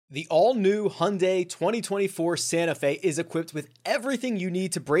The all-new Hyundai 2024 Santa Fe is equipped with everything you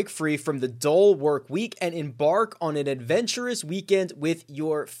need to break free from the dull work week and embark on an adventurous weekend with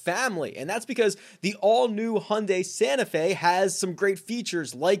your family. And that's because the all-new Hyundai Santa Fe has some great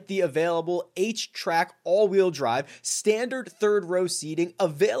features like the available H-Track all-wheel drive, standard third-row seating,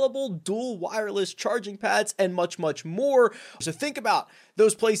 available dual wireless charging pads, and much, much more. So think about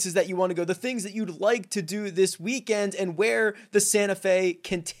those places that you want to go, the things that you'd like to do this weekend, and where the Santa Fe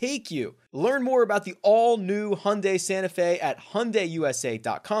can take you. Learn more about the all-new Hyundai Santa Fe at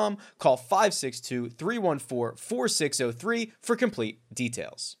HyundaiUSA.com. Call 562-314-4603 for complete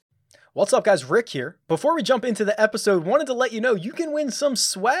details. What's up, guys? Rick here. Before we jump into the episode, wanted to let you know you can win some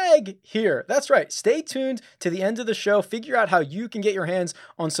swag here. That's right. Stay tuned to the end of the show. Figure out how you can get your hands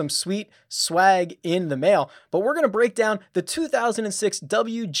on some sweet swag in the mail. But we're going to break down the 2006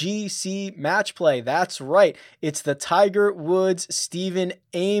 WGC match play. That's right. It's the Tiger Woods Stephen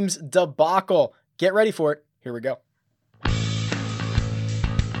Ames debacle. Get ready for it. Here we go.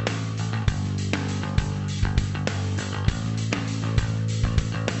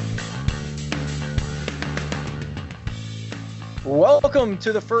 Welcome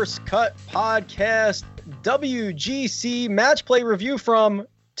to the First Cut Podcast WGC match play review from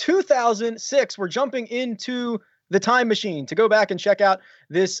 2006. We're jumping into the time machine to go back and check out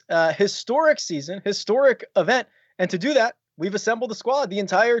this historic season, historic event. And to do that, we've assembled the squad, the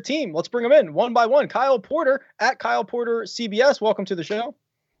entire team. Let's bring them in one by one. Kyle Porter at Kyle Porter CBS. Welcome to the show.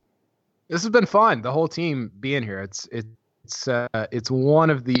 This has been fun. The whole team being here. It's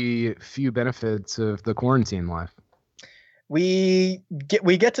one of the few benefits of the quarantine life. We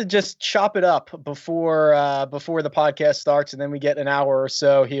get to just chop it up before the podcast starts, and then we get an hour or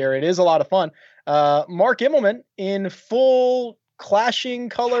so here. It is a lot of fun. Mark Immelman in full clashing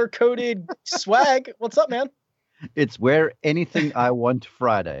color-coded swag. What's up, man? It's wear anything I want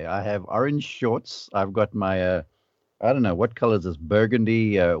Friday. I have orange shorts. I've got my, I don't know, what color is this?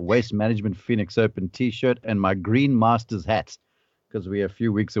 Burgundy Waste Management Phoenix Open t-shirt and my green Masters hat, because we're a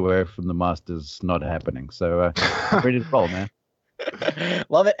few weeks away from the Masters not happening. So ready to roll, man.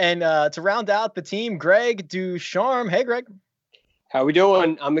 Love it. And to round out the team, Greg Ducharme. Hey, Greg. How we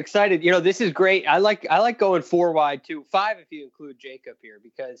doing? I'm excited. You know, this is great. I like going 4 wide too. 5 if you include Jacob here,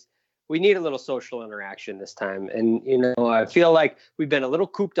 because we need a little social interaction this time. And, you know, I feel like we've been a little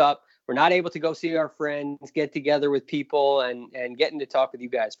cooped up. We're not able to go see our friends, get together with people, and getting to talk with you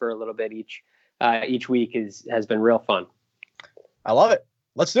guys for a little bit each week has been real fun. I love it.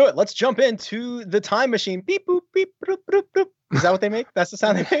 Let's do it. Let's jump into the time machine. Beep, boop, beep, boop, boop, boop. Is that what they make? That's the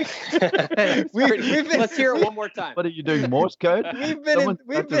sound they make? Let's hear it one more time. What are you doing, Morse code? We've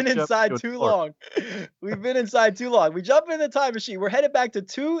been inside too long. We've been inside too long. We jump in the time machine. We're headed back to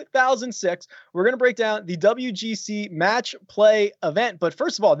 2006. We're going to break down the WGC match play event. But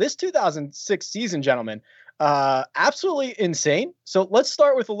first of all, this 2006 season, gentlemen, absolutely insane. So let's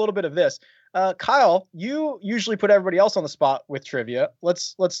start with a little bit of this. Kyle, you usually put everybody else on the spot with trivia.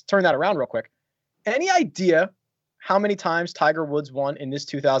 Let's turn that around real quick. Any idea how many times Tiger Woods won in this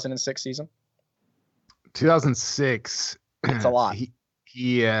 2006 season? 2006. It's a lot.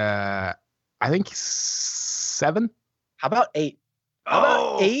 He I think 7. How about 8? How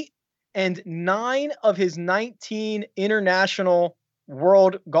about 8? And 9 of his 19 international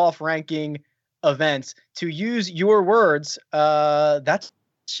world golf ranking events. To use your words, that's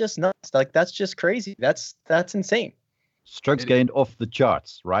just nuts. Like, that's just crazy. That's insane. Strokes gained off the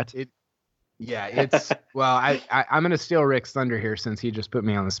charts, right? It's well, I'm going to steal Rick's thunder here since he just put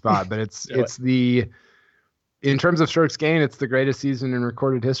me on the spot, but in terms of strokes gained, it's the greatest season in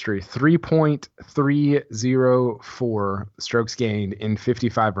recorded history. 3.304 strokes gained in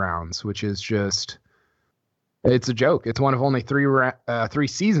 55 rounds, which is just, it's a joke. It's one of only 3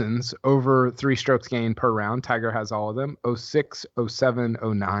 seasons over 3 strokes gained per round. Tiger has all of them, 06, 07,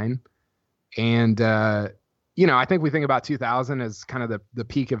 09. And, you know, I think we think about 2000 as kind of the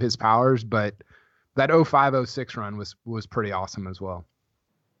peak of his powers, but that 05, 06 run was pretty awesome as well.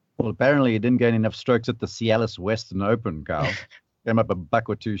 Well, apparently he didn't gain enough strokes at the Cialis Western Open, Carl. Came up a buck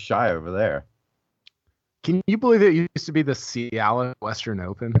or two shy over there. Can you believe it used to be the Cialis Western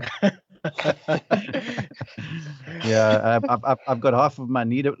Open? Yeah, I've got half of my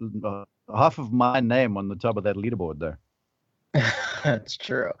name on the top of that leaderboard there. That's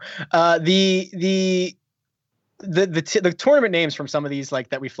true. The tournament names from some of these, like,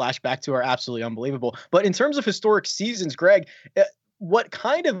 that we flash back to, are absolutely unbelievable. But in terms of historic seasons, Greg, what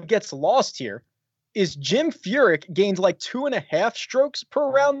kind of gets lost here is Jim Furyk gained like 2.5 strokes per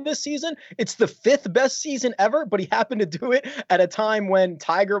round this season. It's the 5th best season ever, but he happened to do it at a time when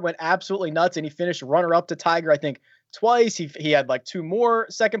Tiger went absolutely nuts, and he finished runner-up to Tiger, I think, twice. He had like 2 more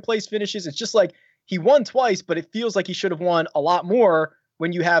second place finishes. It's just like he won twice, but it feels like he should have won a lot more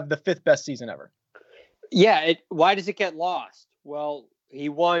when you have the 5th best season ever. Yeah. Why does it get lost? Well, he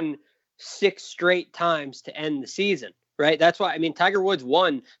won 6 straight times to end the season, right? That's why, I mean, Tiger Woods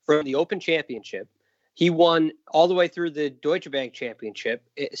won from the Open Championship. He won all the way through the Deutsche Bank Championship.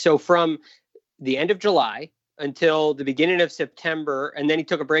 So from the end of July until the beginning of September, and then he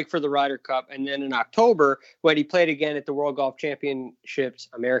took a break for the Ryder Cup. And then in October, when he played again at the World Golf Championships,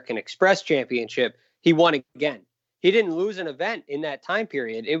 American Express Championship, he won again. He didn't lose an event in that time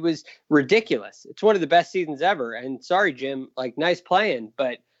period. It was ridiculous. It's one of the best seasons ever. And sorry, Jim, like, nice playing,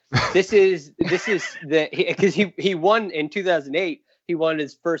 but this is because he won in 2008. He won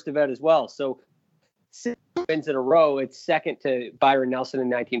his first event as well. So 6 wins in a row. It's second to Byron Nelson in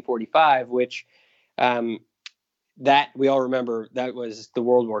 1945, which that we all remember, that was the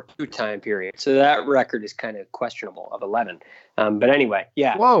World War II time period. So that record is kind of questionable of 11. But anyway,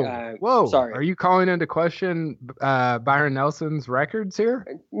 yeah. Whoa. Sorry. Are you calling into question Byron Nelson's records here?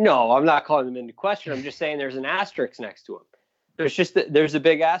 No, I'm not calling them into question. I'm just saying there's an asterisk next to him. There's a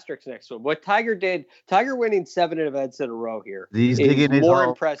big asterisk next to him. What Tiger did, Tiger winning 7 events in a row here, He's is digging his more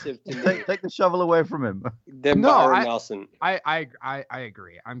hole. impressive to me Take the shovel away from him. than Byron Nelson. I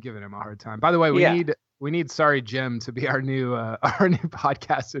agree. I'm giving him a hard time. By the way, we need Sorry Jim to be our new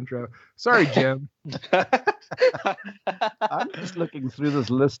podcast intro. Sorry Jim. I'm just looking through this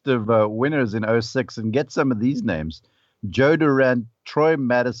list of winners in 06 and get some of these names. Joe Durant, Troy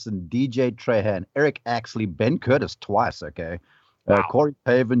Madison, DJ Trahan, Eric Axley, Ben Curtis twice, okay? Wow. Corey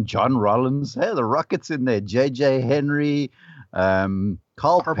Pavin, John Rollins. Hey, the Rockets in there. JJ Henry,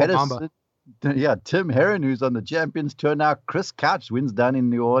 Carl Purple Pedersen. Yeah, Tim Herron, who's on the Champions Tour now. Chris Couch wins down in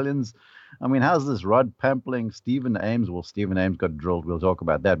New Orleans. I mean, how's this? Rod Pampling, Stephen Ames. Well, Stephen Ames got drilled. We'll talk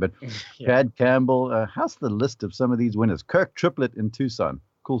about that. But Chad Campbell. How's the list of some of these winners? Kirk Triplett in Tucson.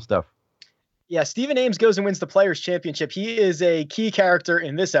 Cool stuff. Yeah, Stephen Ames goes and wins the Players' Championship. He is a key character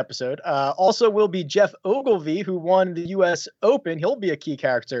in this episode. Also will be Jeff Ogilvy, who won the U.S. Open. He'll be a key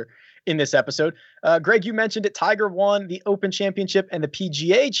character in this episode. Greg, you mentioned it. Tiger won the Open Championship and the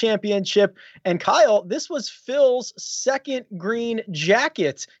PGA Championship. And Kyle, this was Phil's second green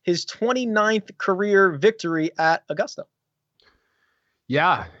jacket, his 29th career victory at Augusta.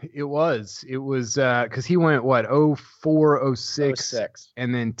 Yeah, it was. It was because he went 04, 06,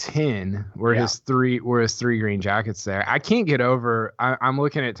 and then 10 were his three green jackets there. I can't get over. I'm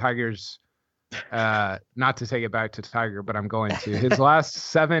looking at Tiger's. Not to take it back to Tiger, but I'm going to his last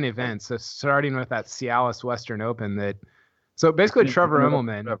 7 events. So starting with that Cialis Western Open. So basically, Trevor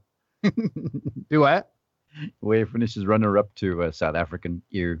Immelman. Do what? Where he finishes runner-up to South African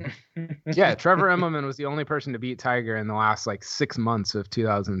year. Yeah, Trevor Immelman was the only person to beat Tiger in the last 6 months of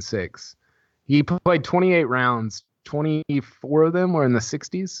 2006. He played 28 rounds, 24 of them were in the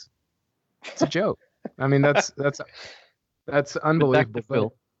 60s. It's a joke. I mean, that's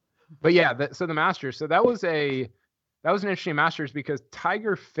unbelievable. But yeah, so the Masters. So that was an interesting Masters because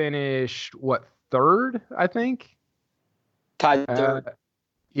Tiger finished 3rd, I think. Tied 3rd.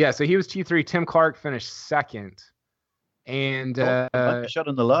 Yeah, so he was T3. Tim Clark finished 2nd. And bunker shot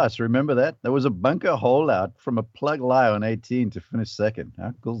in the last. Remember that? There was a bunker hole out from a plug lie on 18 to finish 2nd.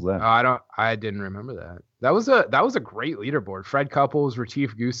 How cool is that? I didn't remember that. That was a great leaderboard. Fred Couples,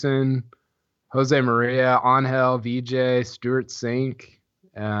 Retief Goosen, Jose Maria, Angel, VJ, Stuart Sink.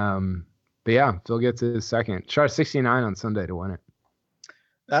 But yeah, Phil gets his 2nd. Shot 69 on Sunday to win it.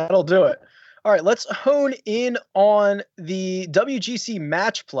 That'll do it. All right, let's hone in on the WGC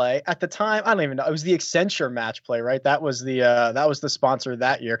match play. At the time, I don't even know. It was the Accenture match play, right? That was the sponsor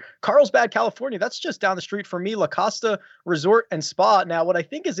that year. Carlsbad, California. That's just down the street from me. La Costa Resort and Spa. Now, what I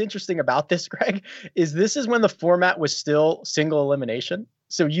think is interesting about this, Greg, is this is when the format was still single elimination.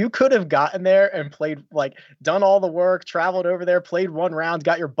 So you could have gotten there and played, done all the work, traveled over there, played 1 round,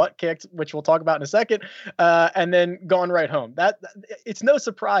 got your butt kicked, which we'll talk about in a second, and then gone right home. It's no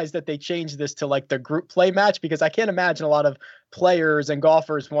surprise that they changed this to the group play match, because I can't imagine a lot of players and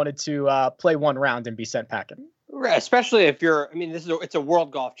golfers wanted to play 1 round and be sent packing. Right, especially if it's a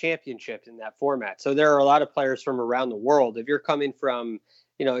World Golf Championship in that format. So there are a lot of players from around the world. If you're coming from,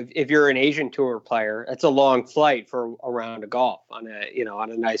 if you're an Asian tour player, it's a long flight for a round of golf on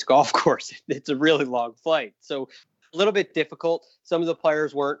a nice golf course. It's a really long flight. So a little bit difficult. Some of the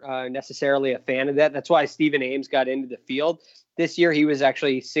players weren't necessarily a fan of that. That's why Stephen Ames got into the field. This year he was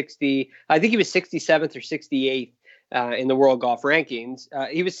actually 67th or 68th in the World Golf Rankings.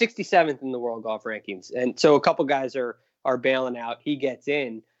 He was 67th in the World Golf Rankings. And so a couple guys are bailing out. He gets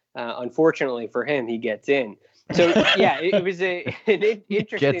in. Unfortunately for him, he gets in. So yeah, it was an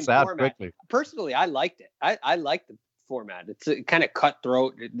interesting Gets out format. quickly. Personally, I liked it. I like the format. It's a kind of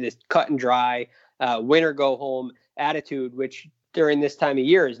cutthroat, this cut and dry, win or go home attitude, which during this time of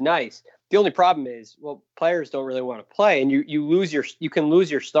year is nice. The only problem is, well, players don't really want to play, and you can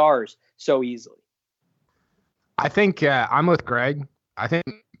lose your stars so easily. I think I'm with Greg. I think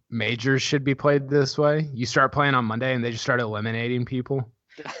majors should be played this way. You start playing on Monday, and they just start eliminating people.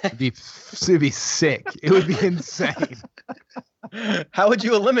 It'd be sick. It would be insane. How would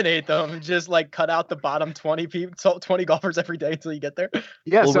you eliminate them? Just like cut out the bottom 20 people, 20 golfers every day until you get there.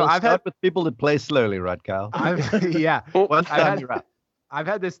 Yeah. Well, So we'll I've start had with people that play slowly, right, Kyle? yeah. Once done, you're out. I've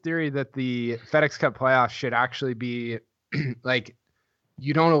had this theory that the FedEx Cup playoffs should actually be like,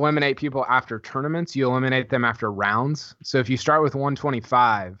 you don't eliminate people after tournaments, you eliminate them after rounds. So if you start with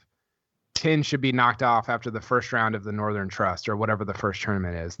 125, 10 should be knocked off after the first round of the Northern Trust or whatever the first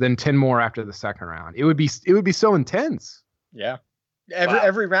tournament is. Then 10 more after the second round. It would be so intense. Yeah.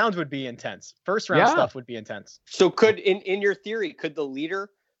 Every round would be intense. First round stuff would be intense. So could in your theory, could the leader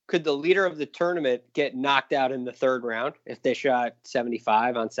of the tournament get knocked out in the third round if they shot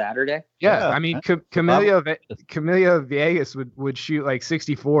 75 on Saturday? Yeah. I mean, Camila Viegas would shoot like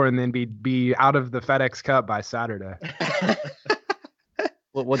 64 and then be out of the FedEx Cup by Saturday.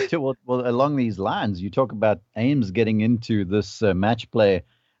 Well, along these lines, you talk about Ames getting into this match play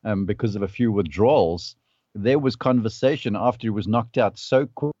because of a few withdrawals. There was conversation after he was knocked out so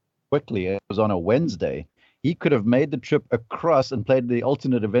quickly. It was on a Wednesday. He could have made the trip across and played the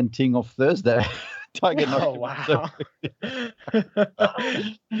alternate event teeing off Thursday. Tiger knocked him wow.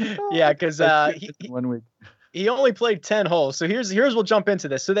 Yeah, because 1 week. He only played 10 holes. So here's we'll jump into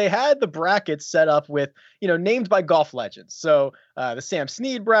this. So they had the brackets set up with, named by golf legends. So the Sam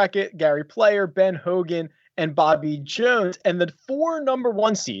Snead bracket, Gary Player, Ben Hogan, and Bobby Jones. And the 4 number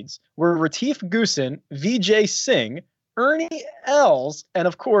 1 seeds were Retief Goosen, Vijay Singh, Ernie Els, and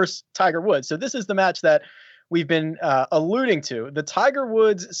of course, Tiger Woods. So this is the match that we've been alluding to, the Tiger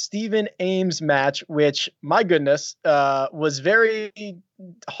Woods Stephen Ames match, which, my goodness, was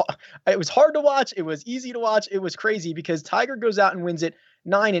it was hard to watch. It was easy to watch. It was crazy because Tiger goes out and wins it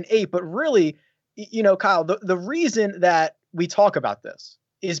 9-8. But really, Kyle, the reason that we talk about this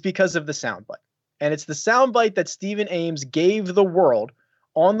is because of the soundbite. And it's the soundbite that Stephen Ames gave the world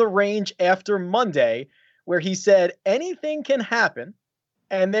on the range after Monday, where he said anything can happen.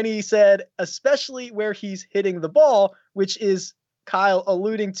 And then he said, especially where he's hitting the ball, which is, Kyle,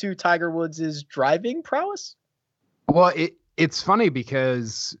 alluding to Tiger Woods' driving prowess. Well, it's funny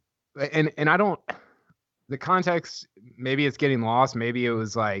because, and I don't, the context, maybe it's getting lost. Maybe it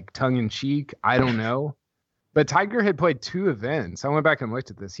was like tongue in cheek. I don't know. But Tiger had played 2 events. I went back and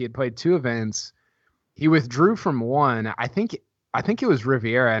looked at this. He had played 2 events. He withdrew from one. I think it was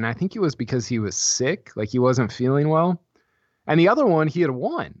Riviera, and I think it was because he was sick, like he wasn't feeling well. And the other one he had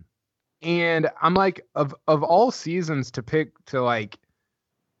won. And I'm like, of all seasons to pick to like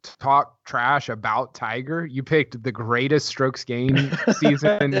talk trash about Tiger, you picked the greatest strokes gained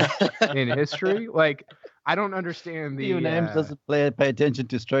season in history. Like, I don't understand the Stephen Ames doesn't pay attention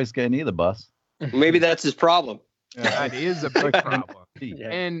to strokes gained either, boss. Maybe that's his problem. That is a big problem.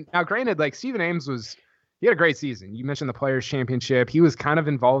 Yeah. And now, granted, like Stephen Ames he had a great season. You mentioned the Players Championship. He was kind of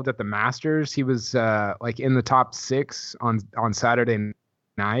involved at the Masters. He was like in the top 6 on Saturday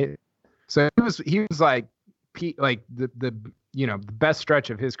night. So he was like the best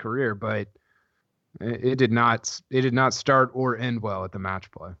stretch of his career, but it did not start or end well at the match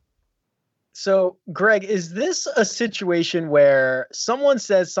play. So, Greg, is this a situation where someone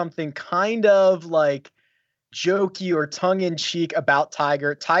says something kind of like jokey or tongue-in-cheek about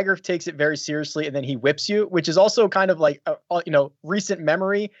Tiger takes it very seriously, and then he whips you, which is also kind of like recent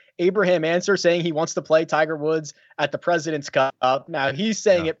memory. Abraham Answer saying he wants to play Tiger Woods at the President's Cup. Now he's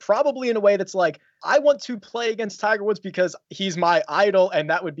saying it probably in a way that's like, I want to play against Tiger Woods because he's my idol and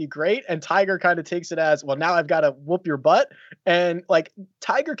that would be great. And Tiger kind of takes it as, well, now I've got to whoop your butt. And like,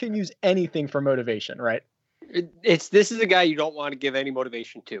 Tiger can use anything for motivation, right? This is a guy you don't want to give any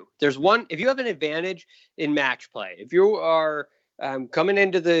motivation to. There's one, if you have an advantage in match play, if you are coming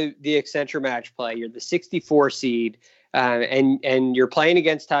into the Accenture match play, you're the 64 seed and you're playing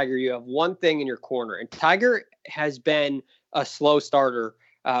against Tiger, you have one thing in your corner. And Tiger has been a slow starter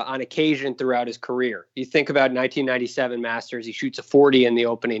on occasion throughout his career. You think about 1997 Masters, he shoots a 40 in the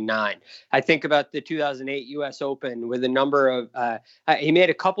opening 9. I think about the 2008 U.S. Open with a number of, he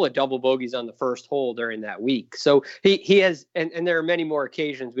made a couple of double bogeys on the first hole during that week. So he has, and there are many more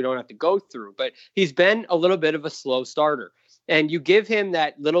occasions we don't have to go through, but he's been a little bit of a slow starter. And you give him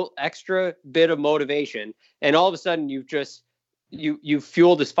that little extra bit of motivation, and all of a sudden you've just you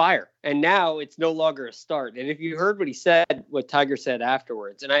fueled his fire, and now it's no longer a start. And if you heard what he said, what Tiger said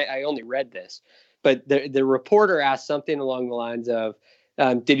afterwards, and I only read this, but the reporter asked something along the lines of,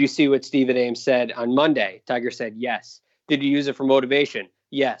 did you see what Stephen Ames said on Monday? Tiger said, yes. Did you use it for motivation?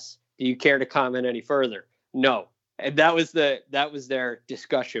 Yes. Do you care to comment any further? No. And that was their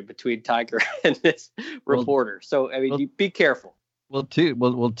discussion between Tiger and this reporter. So, I mean, be careful. Well,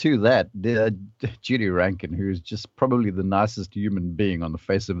 to that, Judy Rankin, who's just probably the nicest human being on the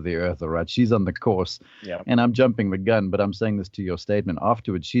face of the earth, all right? She's on the course, and I'm jumping the gun, but I'm saying this to your statement.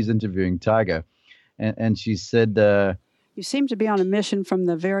 Afterwards, she's interviewing Tiger, and she said... you seem to be on a mission from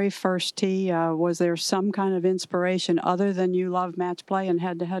the very first tee. Was there some kind of inspiration other than you love match play and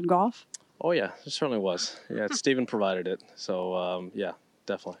head-to-head golf? Oh, yeah, it certainly was. Yeah, Stephen provided it. So, yeah,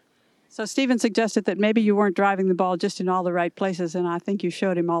 definitely. So Stephen suggested that maybe you weren't driving the ball just in all the right places, and I think you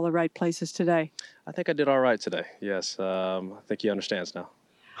showed him all the right places today. I think I did all right today, yes. I think he understands now.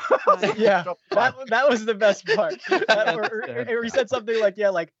 Yeah, that was the best part. Or he said something like,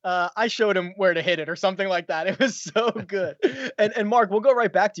 I showed him where to hit it or something like that. It was so good. And Mark, we'll go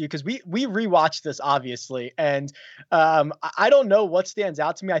right back to you because we rewatched this, obviously. And I don't know what stands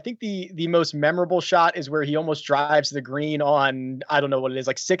out to me. I think the most memorable shot is where he almost drives the green on, I don't know what it is,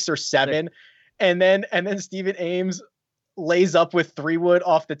 like 6 or 7. And then Stephen Ames lays up with 3-wood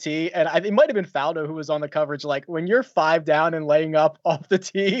off the tee, and it might have been Faldo who was on the coverage. Like, when you're 5 down and laying up off the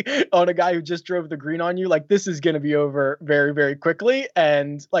tee on a guy who just drove the green on you, like, this is going to be over very, very quickly.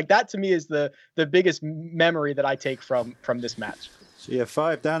 And like, that to me is the biggest memory that I take from this match. So you're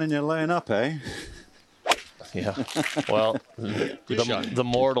 5 down and you're laying up, eh? Yeah. Well, the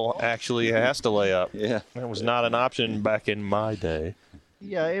mortal actually has to lay up. Yeah. That was not an option back in my day.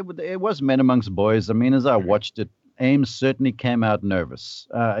 Yeah, it was men amongst boys. I mean, as I watched it, Ames certainly came out nervous.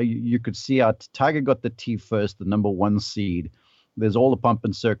 You could see how Tiger got the tee first, the number 1 seed. There's all the pomp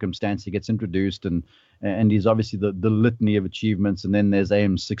and circumstance. He gets introduced, and he's obviously the litany of achievements. And then there's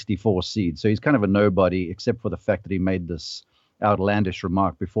Ames' 64 seed. So he's kind of a nobody, except for the fact that he made this outlandish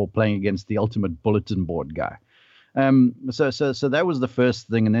remark before playing against the ultimate bulletin board guy. So that was the first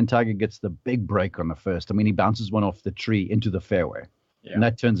thing. And then Tiger gets the big break on the first. I mean, he bounces one off the tree into the fairway. Yeah. And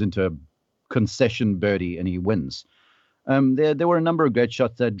that turns into a concession birdie, and he wins. There were a number of great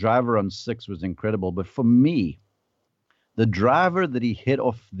shots. That driver on 6 was incredible, but for me, the driver that he hit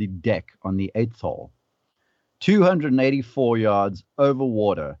off the deck on the 8th hole, 284 yards over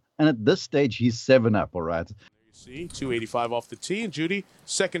water, and at this stage he's 7 up. All right. You see, 285 off the tee, and Judy,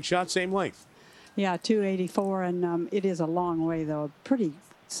 second shot, same length. Yeah, 284, and it is a long way though. A pretty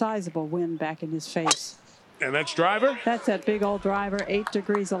sizable wind back in his face. And that's driver? That's that big old driver, 8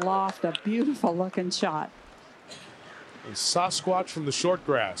 degrees aloft, a beautiful looking shot. And Sasquatch from the short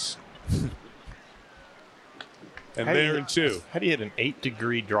grass. And there in 2. How do you hit an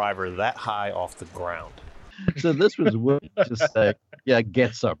 8-degree driver that high off the ground? So this was worth to say,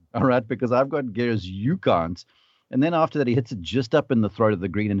 get some, all right? Because I've got gears you can't. And then after that, he hits it just up in the throat of the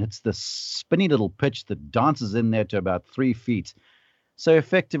green and hits this spinny little pitch that dances in there to about 3 feet. So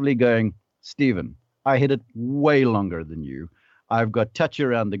effectively going, Stephen, I hit it way longer than you. I've got touch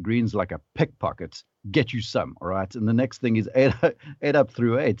around the greens like a pickpocket. Get you some, all right? And the next thing is 8 up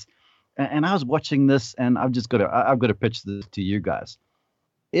through 8. And I was watching this, and I've got to pitch this to you guys.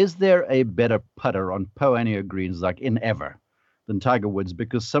 Is there a better putter on Poania greens like in ever than Tiger Woods?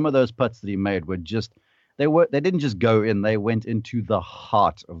 Because some of those putts that he made were just they didn't just go in; they went into the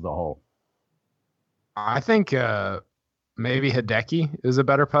heart of the hole. I think maybe Hideki is a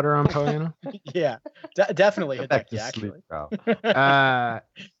better putter on Poana. Yeah, definitely Hideki, actually.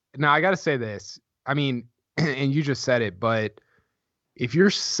 Now, I got to say this. I mean, and you just said it, but if you're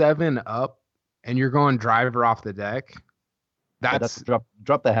 7 up and you're going driver off the deck, that's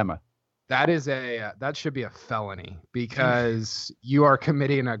drop the hammer. That is that should be a felony because you are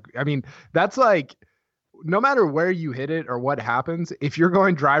committing that's like, no matter where you hit it or what happens, if you're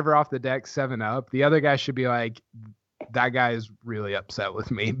going driver off the deck 7 up, the other guy should be like, that guy is really upset with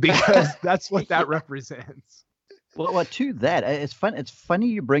me because that's what that represents. Well, to that, it's fun. It's funny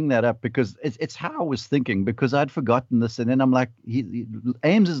you bring that up because it's how I was thinking, because I'd forgotten this, and then I'm like,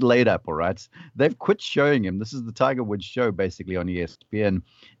 Ames is laid up, all right. They've quit showing him. This is the Tiger Woods show basically on ESPN,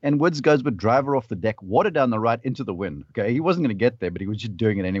 and Woods goes with driver off the deck, water down the right into the wind. Okay, he wasn't going to get there, but he was just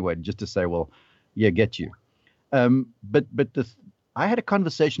doing it anyway, just to say, well, yeah, get you. But I had a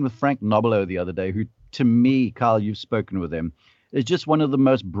conversation with Frank Nobilo the other day, who, to me, Kyle, you've spoken with him, is just one of the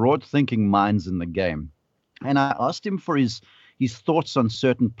most broad-thinking minds in the game. And I asked him for his thoughts on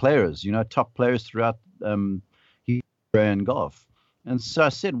certain players, top players throughout his career in golf. And so I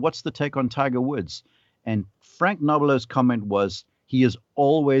said, what's the take on Tiger Woods? And Frank Nobilo's comment was, he is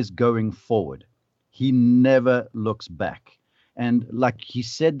always going forward. He never looks back. And like he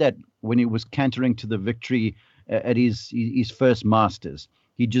said that when he was cantering to the victory at his first Masters,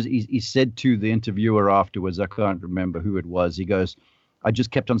 he said to the interviewer afterwards, I can't remember who it was, he goes, I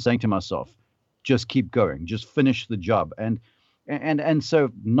just kept on saying to myself, just keep going, just finish the job. And so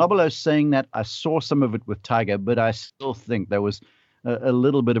Nobilo saying that, I saw some of it with Tiger, but I still think there was a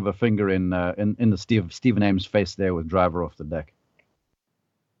little bit of a finger in the Stephen Ames face there with driver off the deck.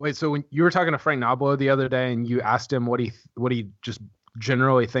 Wait, so when you were talking to Frank Nobilo the other day and you asked him what he just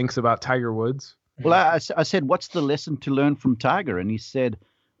generally thinks about Tiger Woods? Well, I said, what's the lesson to learn from Tiger? And he said,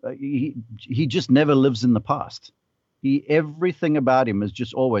 he just never lives in the past. Everything about him is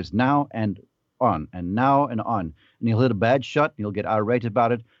just always now and on and now and on. And he'll hit a bad shot and he'll get irate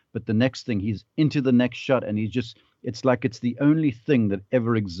about it. But the next thing, he's into the next shot, and it's like it's the only thing that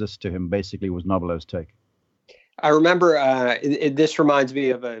ever exists to him, basically, was Nobilo's take. I remember this reminds me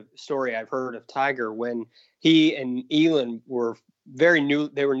of a story I've heard of Tiger when he and Elin were very new.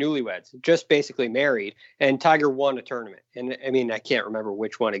 They were newlyweds, just basically married, and Tiger won a tournament. And I mean, I can't remember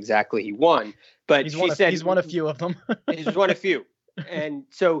which one exactly he won, but he's won a few of them. He's won a few. And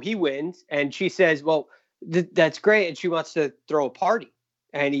so he wins, and she says, well, that's great. And she wants to throw a party.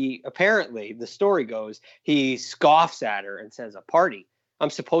 And he apparently, the story goes, he scoffs at her and says, a party?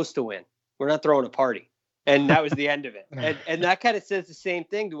 I'm supposed to win. We're not throwing a party. And that was the end of it. And that kind of says the same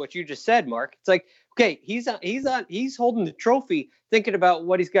thing to what you just said, Mark. It's like, okay, he's holding the trophy, thinking about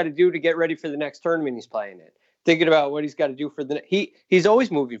what he's got to do to get ready for the next tournament he's playing in. Thinking about what he's got to do for he's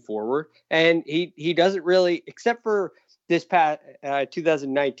always moving forward, and he doesn't really, except for this past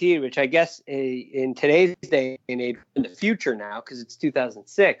 2019, which I guess in today's day and age, in the future now, because it's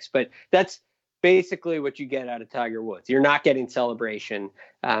 2006. But that's basically what you get out of Tiger Woods. You're not getting celebration,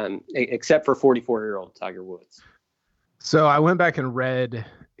 except for 44-year-old Tiger Woods. So I went back and read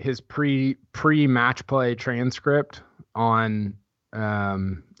his pre-match play transcript on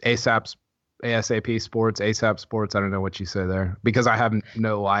ASAP Sports. I don't know what you say there, because I have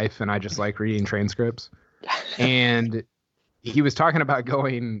no life and I just like reading transcripts. And he was talking about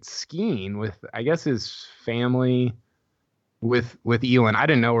going skiing with, I guess, his family with Elin. I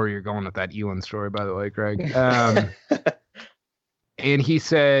didn't know where you're going with that Elin story, by the way, Greg. And he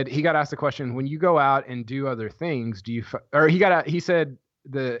said, he got asked the question, when you go out and do other things, he said,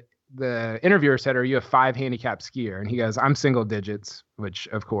 the interviewer said, are you a 5 handicap skier? And he goes, I'm single digits, which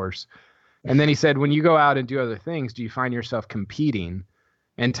of course. And then he said, when you go out and do other things, do you find yourself competing?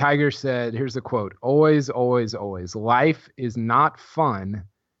 And Tiger said, here's the quote, always, always, always. Life is not fun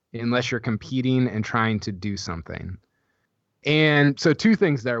unless you're competing and trying to do something. And so 2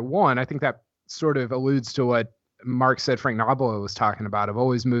 things there. One, I think that sort of alludes to what Mark said Frank Nobilo was talking about, of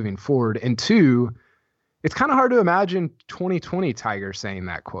always moving forward. And 2, it's kind of hard to imagine 2020 Tiger saying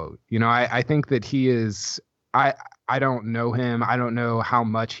that quote. You know, I think that he is, I don't know him. I don't know how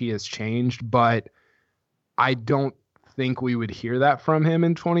much he has changed, but I don't think we would hear that from him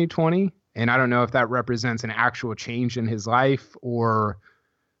in 2020. And I don't know if that represents an actual change in his life or,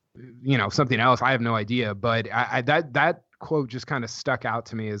 you know, something else. I have no idea. But that quote just kind of stuck out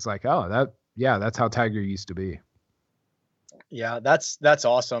to me as like, oh, that's how Tiger used to be. Yeah, that's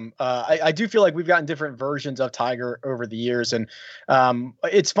awesome. I do feel like we've gotten different versions of Tiger over the years, and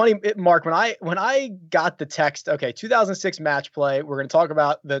it's funny, Mark, when I got the text, okay, 2006 match play, we're going to talk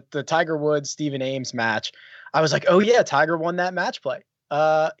about the Tiger Woods Stephen Ames match. I was like, oh yeah, Tiger won that match play.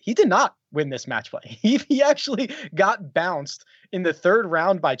 He did not win this match play. He actually got bounced in the 3rd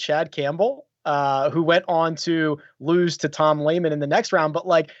round by Chad Campbell, who went on to lose to Tom Lehman in the next round. But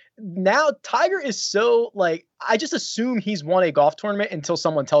like, now Tiger is so, like, I just assume he's won a golf tournament until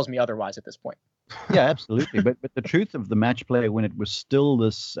someone tells me otherwise at this point. Yeah, absolutely. But the truth of the match play, when it was still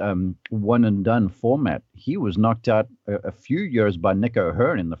this one and done format, he was knocked out a few years by Nick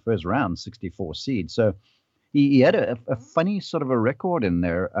O'Hearn in the first round, 64 seed. So he had a funny sort of a record in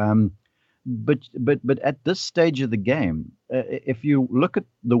there. But at this stage of the game, if you look at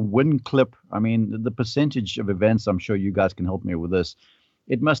the win clip, I mean, the percentage of events, I'm sure you guys can help me with this,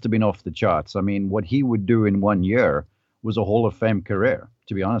 it must have been off the charts. I mean, what he would do in 1 year was a Hall of Fame career,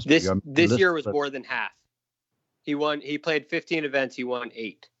 to be honest with you. This year was more than half. He played 15 events, he won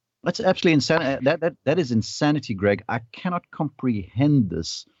 8. That's absolutely insanity. That is insanity, Greg. I cannot comprehend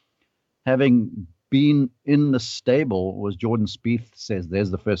this. Having been in the stable, as Jordan Spieth says,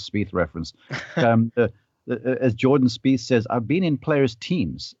 there's the first Spieth reference. As Jordan Spieth says, I've been in players'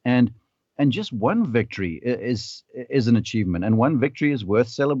 teams, and just one victory is an achievement, and one victory is worth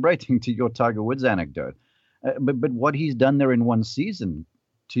celebrating, to your Tiger Woods anecdote. But what he's done there in one season,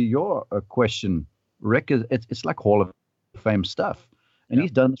 to your question, record, it's like Hall of Fame stuff. And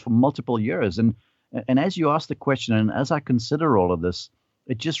he's done this for multiple years. And as you ask the question, and as I consider all of this,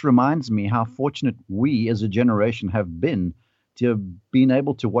 it just reminds me how fortunate we as a generation have been to have been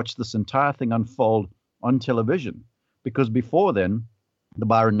able to watch this entire thing unfold on television. Because before then, the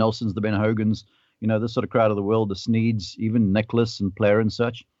Byron Nelsons, the Ben Hogans, this sort of crowd of the world, the Sneeds, even Nicholas and Player and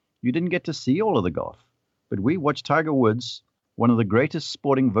such, you didn't get to see all of the golf. But we watched Tiger Woods, one of the greatest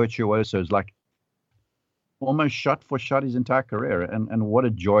sporting virtuosos, like almost shot for shot his entire career. And what a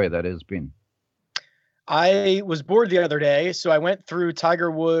joy that has been. I was bored the other day, so I went through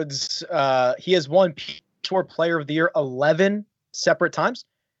Tiger Woods. He has won Tour Player of the Year 11 separate times.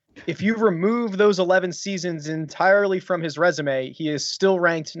 If you remove those 11 seasons entirely from his resume, he is still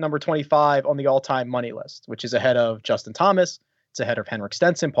ranked number 25 on the all-time money list, which is ahead of Justin Thomas. It's ahead of Henrik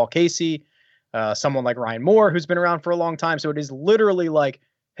Stenson, Paul Casey, someone like Ryan Moore, who's been around for a long time. So it is literally like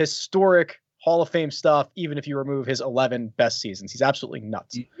historic Hall of Fame stuff, even if you remove his 11 best seasons. He's absolutely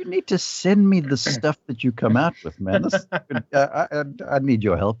nuts. You need to send me the stuff that you come out with, man. I need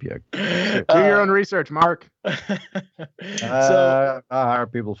your help here. Do your own research, Mark. I hire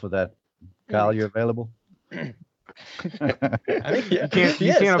people for that. Kyle, you available? I think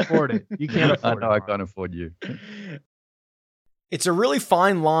you can't afford it. You can't afford it. I can't afford you. It's a really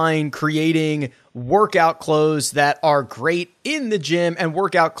fine line creating workout clothes that are great in the gym and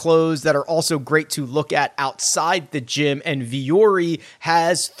workout clothes that are also great to look at outside the gym. And Vuori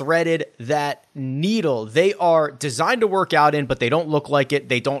has threaded that needle. They are designed to work out in, but they don't look like it.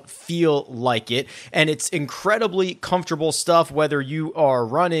 They don't feel like it. And it's incredibly comfortable stuff, whether you are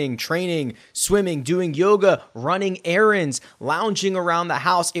running, training, swimming, doing yoga, running errands, lounging around the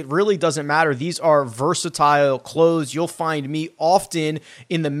house. It really doesn't matter. These are versatile clothes. You'll find me often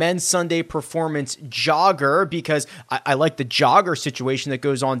in the men's Sunday Performance jogger because I like the jogger situation that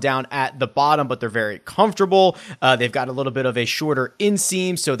goes on down at the bottom, but they're very comfortable. They've got a little bit of a shorter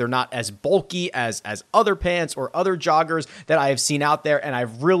inseam, so they're not as bulky as other pants or other joggers that I have seen out there, and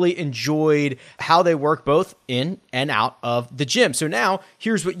I've really enjoyed how they work both in and out of the gym. So now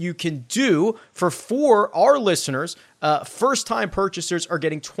here's what you can do for our listeners. First-time purchasers are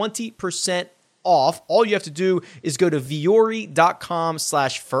getting 20% off. All you have to do is go to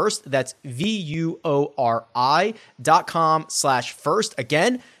vuori.com/first. That's VUORI.com/first.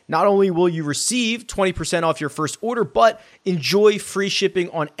 Again, not only will you receive 20% off your first order, but enjoy free shipping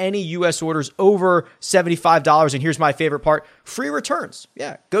on any U.S. orders over $75. And here's my favorite part, free returns.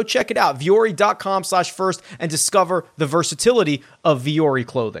 Yeah, go check it out. vuori.com/first and discover the versatility of Vuori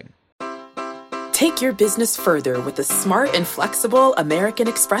clothing. Take your business further with the smart and flexible American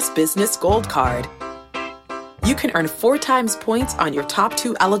Express Business Gold Card. You can earn 4 times points on your top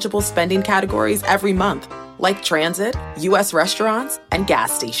 2 eligible spending categories every month, like transit, U.S. restaurants, and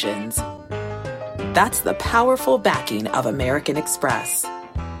gas stations. That's the powerful backing of American Express.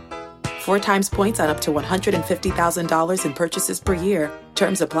 4 times points on up to $150,000 in purchases per year.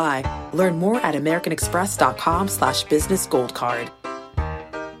 Terms apply. Learn more at americanexpress.com/business gold card.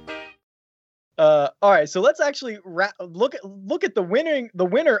 All right, so let's actually look at the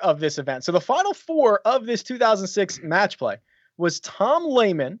winner of this event. So the final 4 of this 2006 match play was Tom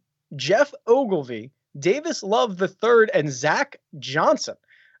Lehman, Jeff Ogilvy, Davis Love III, and Zach Johnson.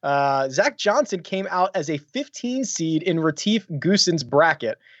 Zach Johnson came out as a 15 seed in Retief Goosen's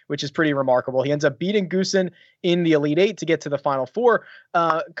bracket, which is pretty remarkable. He ends up beating Goosen in the Elite 8 to get to the Final 4.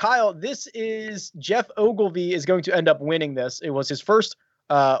 Kyle, this is Jeff Ogilvy is going to end up winning this. It was his first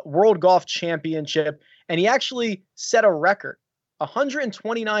World Golf Championship, and he actually set a record.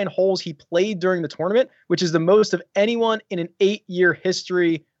 129 holes he played during the tournament, which is the most of anyone in an 8-year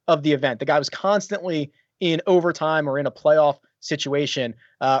history of the event. The guy was constantly in overtime or in a playoff situation.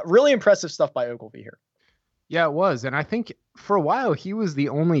 Really impressive stuff by Ogilvy here. Yeah, it was. And I think for a while, he was the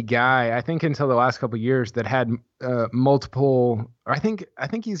only guy, I think until the last couple of years, that had multiple, I think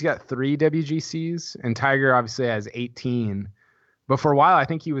he's got 3 WGCs, and Tiger obviously has 18. But for a while, I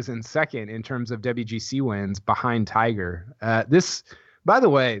think he was in second in terms of WGC wins behind Tiger. This, by the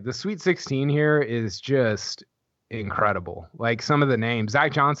way, the Sweet 16 here is just incredible. Like some of the names,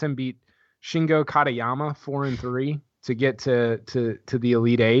 Zach Johnson beat Shingo Katayama 4-3 to get to the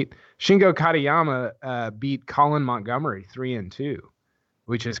Elite 8. Shingo Katayama beat Colin Montgomery 3-2,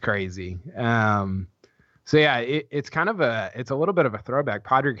 which is crazy. So yeah, it's kind of it's a little bit of a throwback.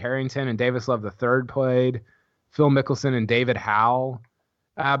 Padraig Harrington and Davis Love III played. Phil Mickelson and David Howell.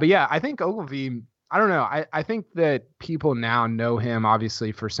 But yeah, I think Ogilvy, I don't know. I think that people now know him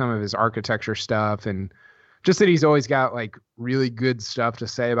obviously for some of his architecture stuff and just that he's always got like really good stuff to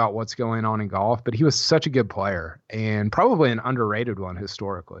say about what's going on in golf. But he was such a good player and probably an underrated one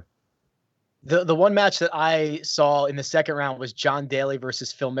historically. The one match that I saw in the second round was John Daly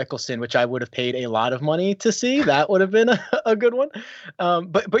versus Phil Mickelson, which I would have paid a lot of money to see. That would have been a good one.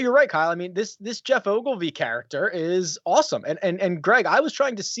 But you're right, Kyle. I mean, this Jeff Ogilvy character is awesome. And Greg, I was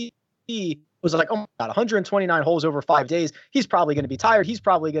trying to see, was like, oh my God, 129 holes over 5 days. He's probably going to be tired. He's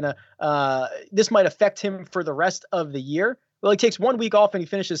probably going to, this might affect him for the rest of the year. Well, he takes 1 week off and he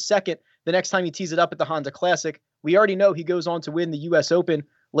finishes second the next time he tees it up at the Honda Classic. We already know he goes on to win the U.S. Open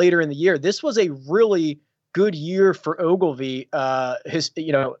later in the year. This was a really good year for Ogilvy,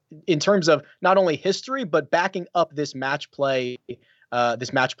 in terms of not only history, but backing up this match play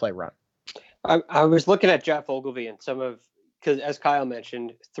run. I was looking at Jeff Ogilvy and because as Kyle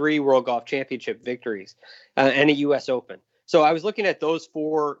mentioned, 3 World Golf Championship victories and a U.S. Open. So I was looking at those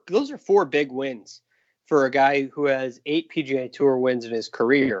 4. Those are 4 big wins for a guy who has 8 PGA Tour wins in his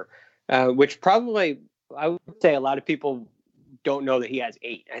career, which probably I would say a lot of people don't know that he has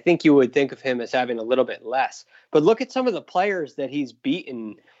 8. I think you would think of him as having a little bit less. But look at some of the players that he's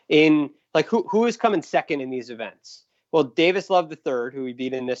beaten in, like who is coming second in these events. Well, Davis Love III, who he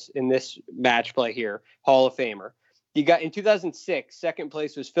beat in this match play here, Hall of Famer. You got in 2006, second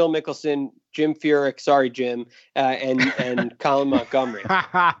place was Phil Mickelson, Jim Furyk, sorry Jim, and Colin Montgomery.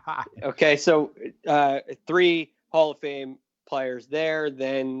 Okay, so 3 Hall of Fame players there.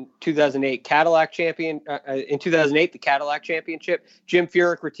 Then 2008 Cadillac champion. In 2008, the Cadillac Championship. Jim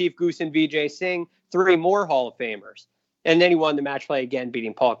Furyk, Retief Goosen, Vijay Singh. 3 more Hall of Famers, and then he won the match play again,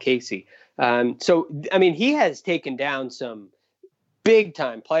 beating Paul Casey. So I mean, he has taken down some big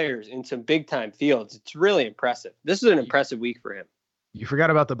time players in some big time fields. It's really impressive. This is an impressive week for him. You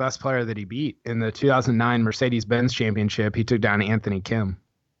forgot about the best player that he beat in the 2009 Mercedes-Benz Championship. He took down Anthony Kim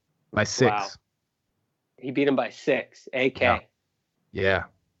by 6. Wow. He beat him by 6. AK. Yeah.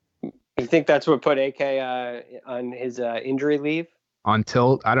 You think that's what put AK on his injury leave? On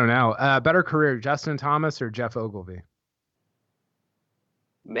tilt? I don't know. Better career, Justin Thomas or Jeff Ogilvy?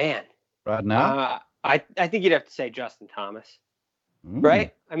 Man. Right now? I think you'd have to say Justin Thomas.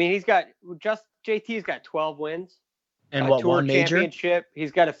 Right? I mean, JT's got 12 wins. And a tour one major? championship.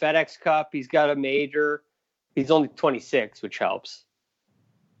 He's got a FedEx Cup. He's got a major. He's only 26, which helps.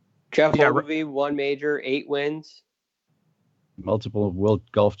 Jeff Ogilvy, 1 major, 8 wins. Multiple World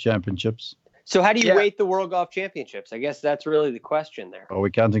Golf Championships. So how do you rate the World Golf Championships? I guess that's really the question there. Are we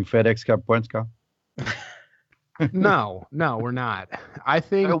counting FedEx Cup points, Carl? No, we're not. I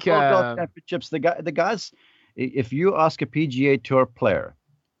think World Golf Championships. The guys. If you ask a PGA Tour player,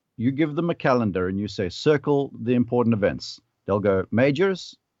 you give them a calendar and you say, circle the important events. They'll go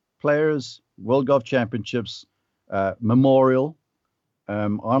majors, players, World Golf Championships, Memorial,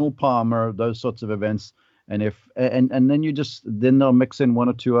 Arnold Palmer, those sorts of events. And then they'll mix in 1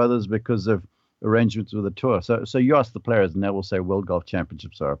 or 2 others because of arrangements with the tour. So you ask the players and they will say World Golf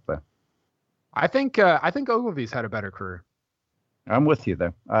Championships are up there. I think Ogilvy's had a better career. I'm with you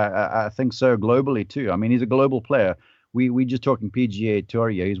there. I think so globally too. I mean, he's a global player. We just talking PGA Tour.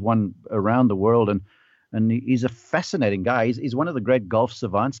 Yeah, he's won around the world, and he's a fascinating guy. He's one of the great golf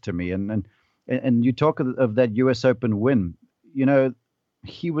savants to me. And you talk of that U.S. Open win. You know,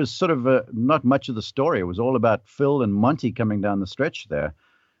 he was sort of not much of the story. It was all about Phil and Monty coming down the stretch there,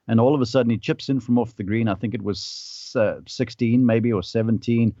 and all of a sudden he chips in from off the green. I think it was 16 maybe or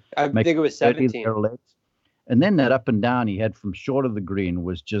 17. I think it was 17. And then that up and down he had from short of the green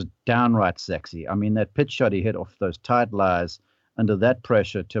was just downright sexy. I mean, that pitch shot he hit off those tight lies under that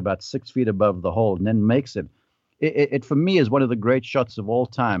pressure to about 6 feet above the hole and then makes it. It for me is one of the great shots of all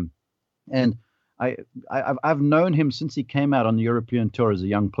time. And I've known him since he came out on the European Tour as a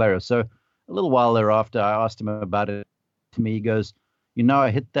young player. So a little while thereafter, I asked him about it. To me, he goes, I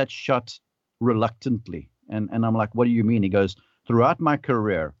hit that shot reluctantly. And I'm like, what do you mean? He goes, throughout my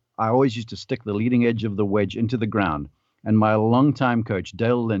career, I always used to stick the leading edge of the wedge into the ground. And my longtime coach,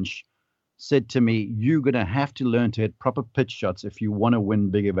 Dale Lynch, said to me, you're going to have to learn to hit proper pitch shots if you want to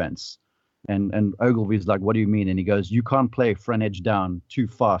win big events. And Ogilvy's like, what do you mean? And he goes, you can't play front edge down too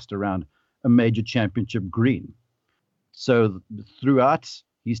fast around a major championship green. So throughout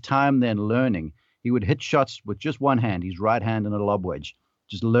his time then learning, he would hit shots with just one hand, his right hand and a lob wedge,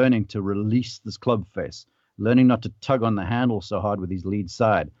 just learning to release this club face, learning not to tug on the handle so hard with his lead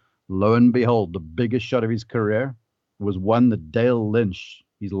side. Lo and behold, the biggest shot of his career was one that Dale Lynch,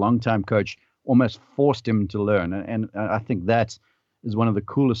 his longtime coach, almost forced him to learn. And I think that is one of the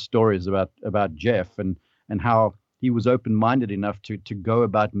coolest stories about Jeff and how he was open-minded enough to go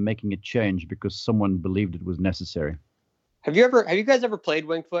about making a change because someone believed it was necessary. Have you guys ever played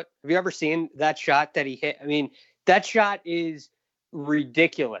Winged Foot? Have you ever seen that shot that he hit? I mean, that shot is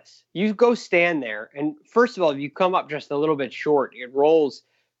ridiculous. You go stand there, and first of all, if you come up just a little bit short, it rolls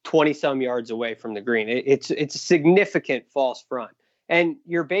 20 some yards away from the green. It's a significant false front. And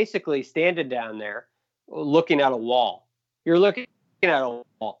you're basically standing down there looking at a wall. You're looking at a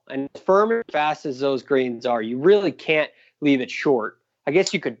wall. And as firm and fast as those greens are, you really can't leave it short. I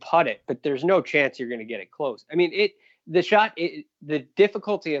guess you could putt it, but there's no chance you're going to get it close. I mean, the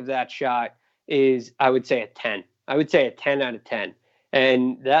difficulty of that shot is, I would say, a 10. I would say a 10 out of 10.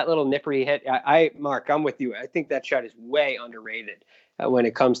 And that little nipper he hit, Mark, I'm with you. I think that shot is way underrated when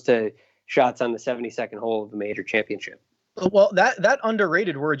it comes to shots on the 72nd hole of the major championship. Well, that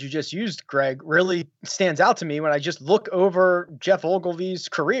underrated word you just used, Greg, really stands out to me when I just look over Jeff Ogilvy's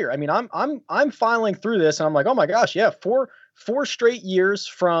career. I mean, I'm filing through this and I'm like, oh my gosh, yeah, four straight years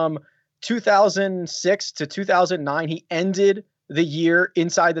from 2006 to 2009. He ended the year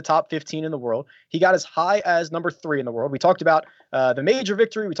inside the top 15 in the world. He got as high as number 3 in the world. We talked about the major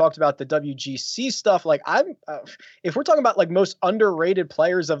victory. We talked about the WGC stuff. Like if we're talking about like most underrated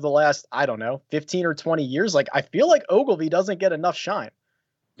players of the last, I don't know, 15 or 20 years, like I feel like Ogilvy doesn't get enough shine.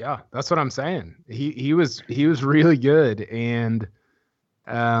 Yeah, that's what I'm saying. He was really good. And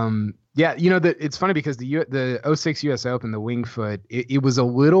yeah, it's funny because the 06 US Open, the Winged Foot, it was a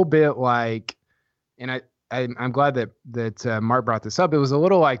little bit like, and I'm glad that Mark brought this up. It was a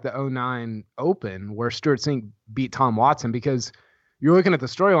little like the 09 Open where Stuart Sink beat Tom Watson, because you're looking at the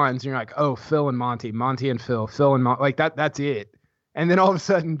storylines and you're like, oh, Phil and Monty and Phil and Monty, like that's it. And then all of a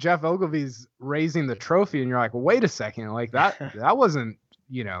sudden Jeff Ogilvy's raising the trophy and you're like, well, wait a second, like that wasn't,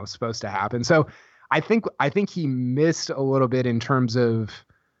 supposed to happen. So I think he missed a little bit in terms of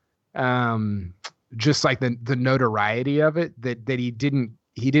just like the notoriety of it that he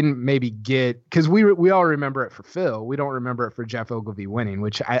didn't maybe get, because we all remember it for Phil. We don't remember it for Jeff Ogilvy winning,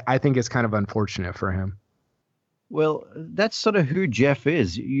 which I think is kind of unfortunate for him. Well, that's sort of who Jeff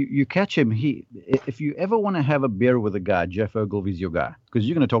is. You catch him. If you ever want to have a beer with a guy, Jeff Ogilvy's your guy, because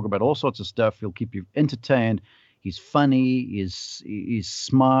you're going to talk about all sorts of stuff. He'll keep you entertained. He's funny. He's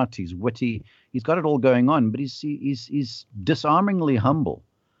smart. He's witty. He's got it all going on, but he's disarmingly humble,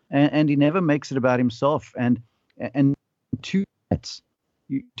 and he never makes it about himself. And two nights.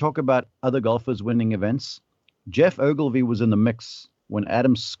 You talk about other golfers winning events. Jeff Ogilvy was in the mix when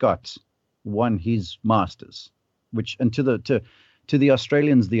Adam Scott won his Masters, and to the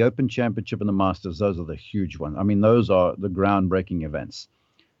Australians, the Open Championship and the Masters, those are the huge ones. I mean, those are the groundbreaking events.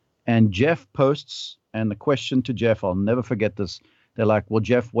 And Jeff posts, and the question to Jeff, I'll never forget this. They're like, well,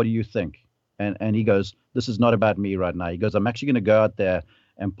 Jeff, what do you think? And he goes, this is not about me right now. He goes, I'm actually going to go out there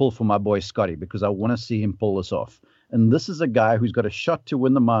and pull for my boy Scotty because I want to see him pull this off. And this is a guy who's got a shot to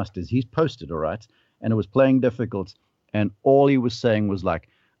win the Masters. He's posted, all right? And it was playing difficult. And all he was saying was like,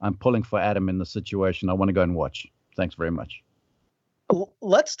 I'm pulling for Adam in the situation. I want to go and watch. Thanks very much.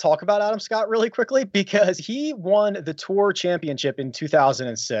 Let's talk about Adam Scott really quickly, because he won the Tour Championship in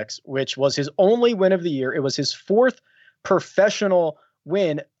 2006, which was his only win of the year. It was his 4th professional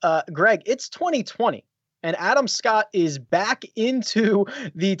win. Greg, it's 2020. And Adam Scott is back into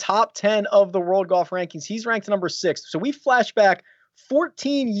the top 10 of the world golf rankings. He's ranked number 6. So we flash back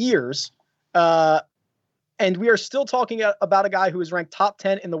 14 years, and we are still talking about a guy who is ranked top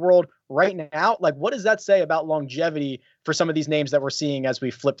 10 in the world right now. Like, what does that say about longevity for some of these names that we're seeing as we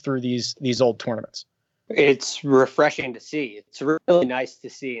flip through these old tournaments? It's refreshing to see. It's really nice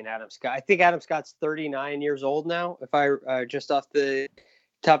to see in Adam Scott. I think Adam Scott's 39 years old now, if I just off the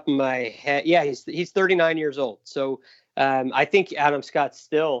top of my head. Yeah, he's 39 years old. So I think Adam Scott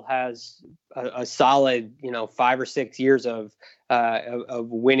still has a solid, 5 or 6 years of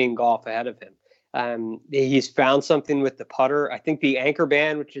winning golf ahead of him. He's found something with the putter. I think the anchor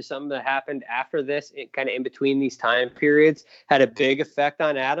band, which is something that happened after this, kind of in between these time periods, had a big effect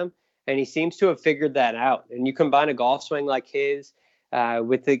on Adam, and he seems to have figured that out. And you combine a golf swing like his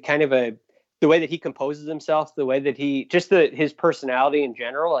with the kind of the way that he composes himself, the way that his personality in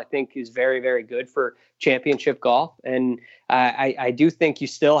general, I think is very, very good for championship golf. And I do think you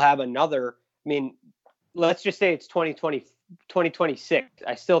still have another, let's just say it's 2026.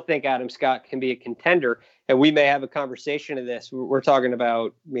 I still think Adam Scott can be a contender, and we may have a conversation of this. We're talking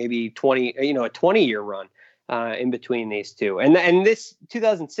about maybe a 20-year run in between these two. And this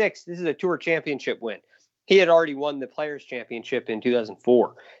 2006, this is a Tour Championship win. He had already won the Players Championship in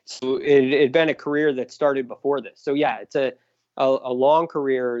 2004. So it had been a career that started before this. So, yeah, it's a long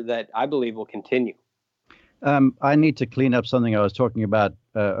career that I believe will continue. I need to clean up something I was talking about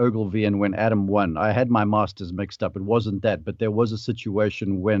Ogilvy and when Adam won. I had my Masters mixed up. It wasn't that, but there was a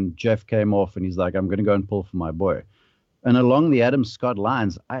situation when Jeff came off and he's like, I'm going to go and pull for my boy. And along the Adam Scott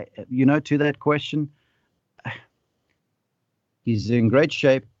lines, to that question, he's in great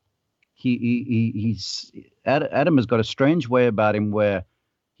shape. Adam has got a strange way about him where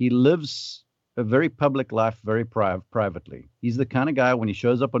he lives a very public life, very privately. He's the kind of guy, when he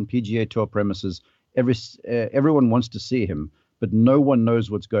shows up on PGA Tour premises, everyone wants to see him, but no one knows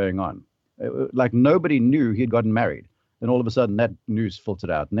what's going on. Like, nobody knew he had gotten married. Then all of a sudden that news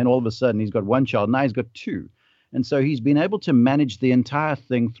filtered out. And then all of a sudden he's got one child. Now he's got two. And so he's been able to manage the entire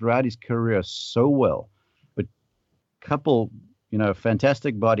thing throughout his career so well. But couple,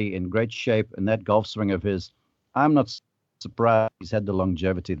 fantastic body, in great shape, and that golf swing of his, I'm not surprised he's had the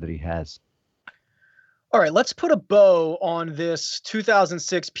longevity that he has. All right, let's put a bow on this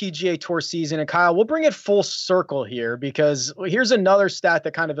 2006 PGA Tour season. And Kyle, we'll bring it full circle here, because here's another stat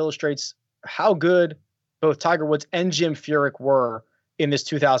that kind of illustrates how good both Tiger Woods and Jim Furyk were in this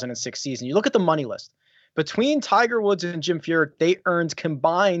 2006 season. You look at the money list. Between Tiger Woods and Jim Furyk, they earned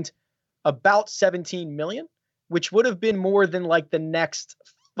combined about $17 million, which would have been more than like the next,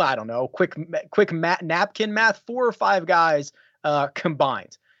 I don't know, quick napkin math, 4 or 5 guys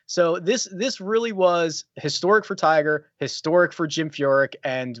combined. So this really was historic for Tiger, historic for Jim Furyk,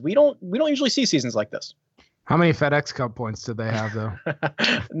 and we don't usually see seasons like this. How many FedEx Cup points did they have, though?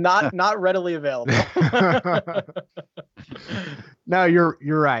 not readily available. No, you're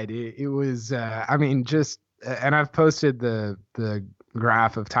right. It was, and I've posted the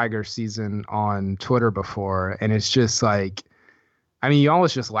graph of Tiger's season on Twitter before, and it's just like, you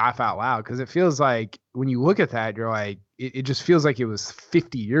almost just laugh out loud, because it feels like when you look at that, you're like, it just feels like it was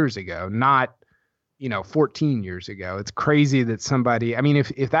 50 years ago, not 14 years ago. It's crazy that somebody,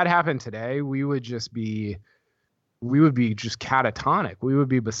 if that happened today, we would be just catatonic. We would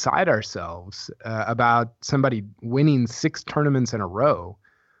be beside ourselves about somebody winning 6 tournaments in a row.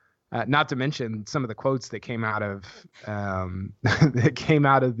 Not to mention some of the quotes that came out of the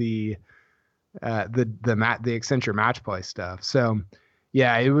Accenture match play stuff. So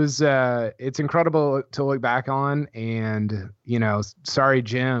yeah, it was it's incredible to look back on, and sorry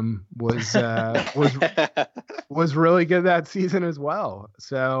Jim was really good that season as well.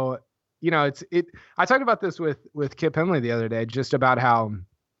 So I talked about this with Kip Henley the other day, just about how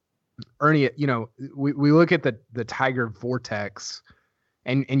Ernie, we look at the Tiger vortex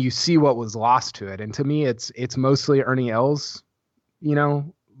and you see what was lost to it. And to me, it's mostly Ernie Els,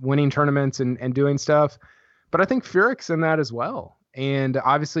 winning tournaments and doing stuff. But I think Furyk's in that as well. And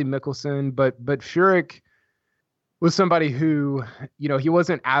obviously Mickelson, but Furyk was somebody who, he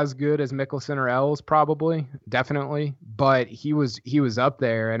wasn't as good as Mickelson or Els, probably, definitely, but he was up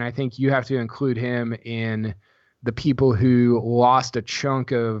there. And I think you have to include him in the people who lost a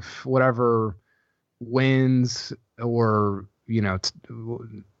chunk of whatever wins or,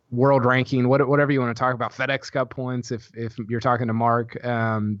 world ranking, whatever you want to talk about, FedEx Cup points, if you're talking to Mark,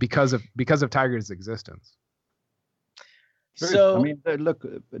 because of Tiger's existence. So, look,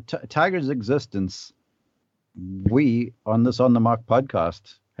 Tiger's existence, we on the Mark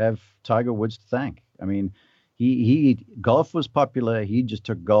podcast have Tiger Woods to thank. He golf was popular. He just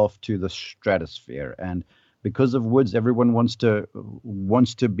took golf to the stratosphere, and because of Woods, everyone wants to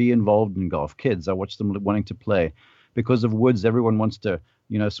be involved in golf. Kids, I watch them wanting to play. Because of Woods, everyone wants to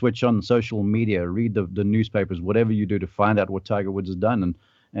switch on social media, read the newspapers, whatever you do to find out what Tiger Woods has done,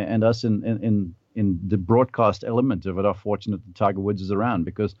 and us in the broadcast element of it are fortunate that Tiger Woods is around,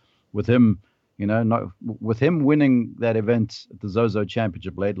 because with him, with him winning that event at the Zozo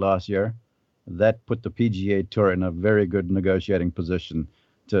Championship late last year, that put the PGA Tour in a very good negotiating position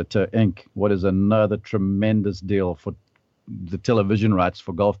to ink what is another tremendous deal for the television rights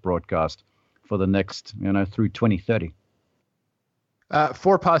for golf broadcast for the next, through 2030.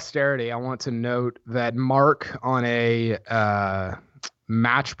 For posterity, I want to note that Mark, on a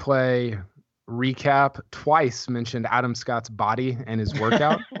match play recap, twice mentioned Adam Scott's body and his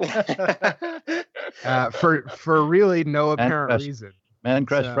workout for really no apparent reason. Man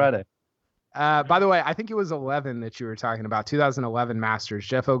Crush Friday. By the way, I think it was 11 that you were talking about, 2011 Masters.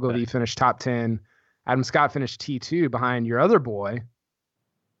 Jeff Ogilvy finished top 10. Adam Scott finished T2 behind your other boy,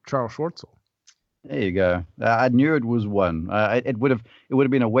 Charles Schwartzel. There you go. I knew it was one. It would have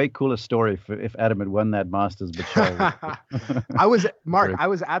been a way cooler story if Adam had won that Masters. But I was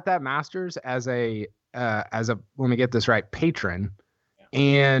at that Masters as a let me get this right, patron,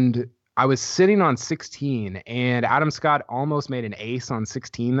 and I was sitting on 16, and Adam Scott almost made an ace on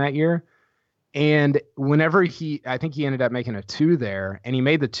 16 that year. And whenever I think he ended up making a 2 there, and he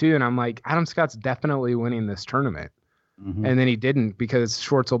made the 2, and I'm like, Adam Scott's definitely winning this tournament. Mm-hmm. And then he didn't, because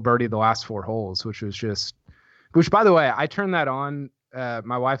Schwartzel birdied the last 4 holes, which by the way, I turned that on.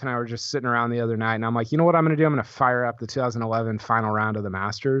 My wife and I were just sitting around the other night, and I'm like, you know what I'm going to do? I'm going to fire up the 2011 final round of the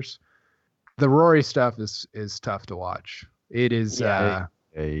Masters. The Rory stuff is tough to watch. It is,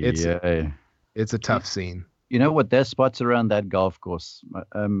 it's a tough scene. You know what? There's spots around that golf course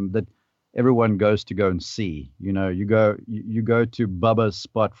that everyone goes to go and see. You know, you go to Bubba's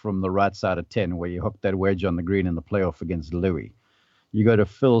spot from the right side of 10 where you hook that wedge on the green in the playoff against Louis. You go to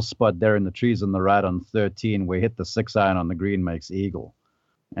Phil's spot there in the trees on the right on 13 where he hit the 6-iron on the green, makes eagle.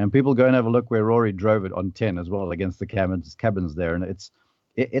 And people go and have a look where Rory drove it on 10 as well against the cabins there. And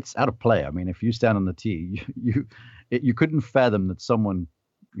it's out of play. I mean, if you stand on the tee, you couldn't fathom that someone,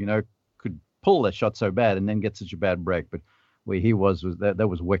 you know, could pull that shot so bad and then get such a bad break. But where he was that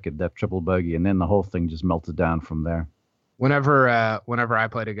was wicked, that triple bogey. And then the whole thing just melted down from there. Whenever I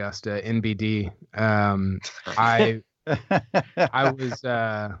played Augusta in BD, I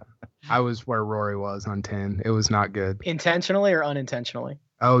was where Rory was on 10. It was not good. Intentionally or unintentionally?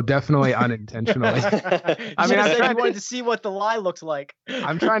 Oh, definitely unintentionally. I mean, I wanted to see what the lie looked like.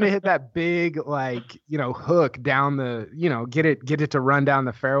 I'm trying to hit that big, hook down the, get it to run down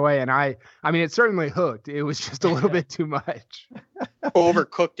the fairway. And I mean, it certainly hooked. It was just a little bit too much.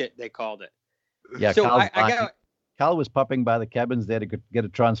 Overcooked it, they called it. Yeah, so Cal was popping by the cabins there to get a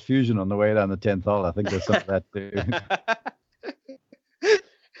transfusion on the way down the 10th hole. I think there's some of that too. I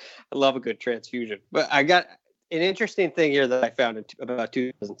love a good transfusion. But I got an interesting thing here that I found in about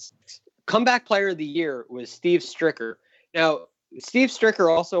 2006. Comeback Player of the Year was Steve Stricker. Now, Steve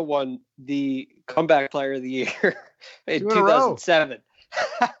Stricker also won the Comeback Player of the Year in 2007.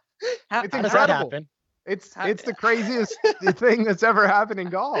 How does that happen? It's the craziest thing that's ever happened in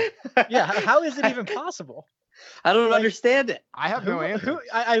golf. Yeah, how is it even possible? I don't understand it. I have no answer.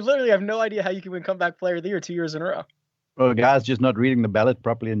 I literally have no idea how you can win Comeback Player of the Year 2 years in a row. Well, guys just not reading the ballot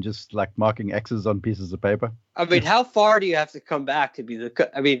properly and just like marking X's on pieces of paper. I mean, how far do you have to come back to be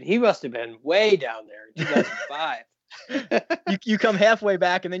he must have been way down there in 2005. you come halfway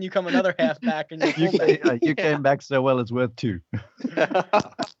back and then you come another half back and you came back so well it's worth 2.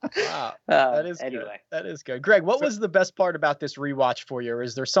 Wow. That is anyway. good. That is good. Greg, what was the best part about this rewatch for you? Or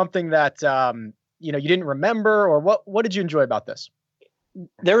is there something that you didn't remember, or what did you enjoy about this?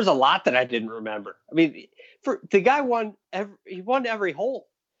 There was a lot that I didn't remember. I mean, the guy won every hole.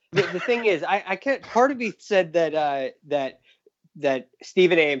 The thing is, I can't. Part of me said that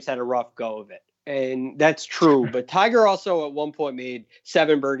Stephen Ames had a rough go of it, and that's true. But Tiger also at one point made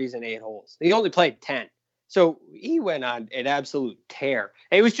 7 birdies in 8 holes. He only played 10, so he went on an absolute tear.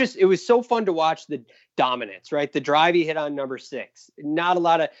 It was so fun to watch the dominance, right? The drive he hit on number 6. Not a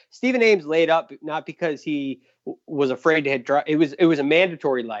lot of Stephen Ames laid up, not because he was afraid to hit drive. It was a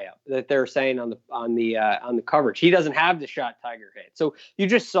mandatory layup that they're saying on the coverage. He doesn't have the shot Tiger hit. So you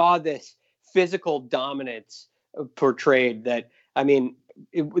just saw this physical dominance portrayed that, I mean,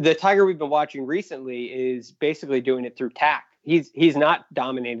 the Tiger we've been watching recently is basically doing it through tact. He's not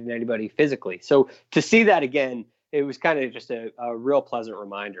dominating anybody physically. So to see that again, it was kind of just a real pleasant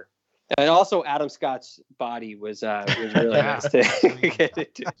reminder. And also Adam Scott's body was really nice to get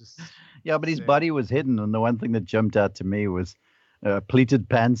into. Yeah, but his body was hidden, and the one thing that jumped out to me was pleated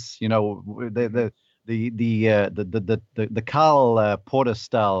pants. You know, the Carl Porter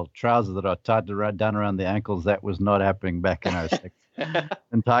style trousers that are tied down around the ankles. That was not happening back in 06.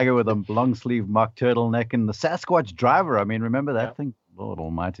 And Tiger with a long sleeve mock turtleneck and the Sasquatch driver. I mean, remember that thing? Lord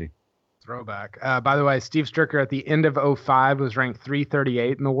Almighty. Throwback. By the way, Steve Stricker at the end of 05 was ranked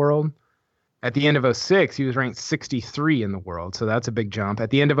 338 in the world. At the end of 06, he was ranked 63 in the world. So that's a big jump. At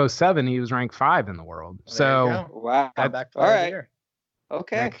the end of 07, he was ranked 5 in the world. So wow. All right.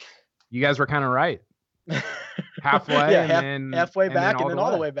 Okay. You guys were kind of right. Halfway. Halfway back and then all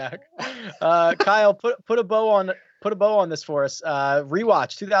the way back. Kyle, put a bow on this for us.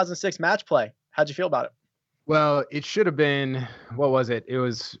 Rewatch 2006 match play. How'd you feel about it? Well, it should have been, what was it? It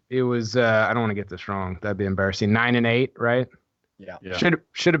was I don't want to get this wrong. That'd be embarrassing. 9-8, right? Yeah.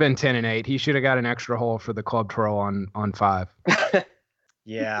 Should have been 10-8. He should have got an extra hole for the club twirl on 5.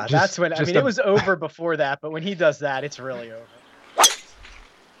 Yeah, that's when, it was over before that, but when he does that, it's really over.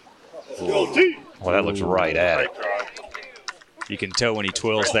 Well, that looks right at it. You can tell when he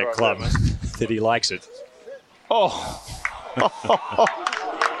twirls that club that he likes it. Oh.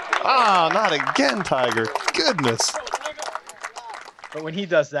 Not again, Tiger. Goodness. But when he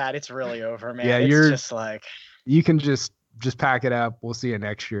does that, it's really over, man. Yeah, it's just like... You can just pack it up. We'll see you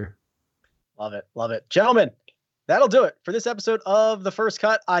next year. Love it. Gentlemen, that'll do it for this episode of The First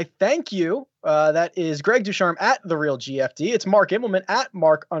Cut. I thank you. That is Greg Ducharme at The Real GFD. It's Mark Immelman at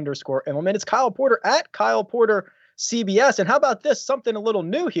Mark_Immelman. It's Kyle Porter at Kyle Porter CBS. And how about this? Something a little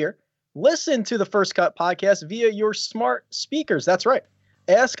new here. Listen to The First Cut podcast via your smart speakers. That's right.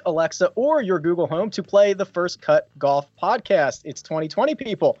 Ask Alexa or your Google Home to play the First Cut Golf podcast. It's 2020,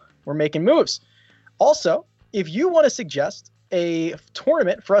 people. We're making moves. Also, if you want to suggest a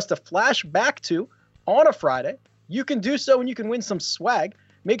tournament for us to flash back to on a Friday, you can do so and you can win some swag.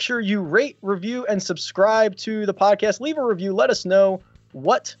 Make sure you rate, review, and subscribe to the podcast. Leave a review. Let us know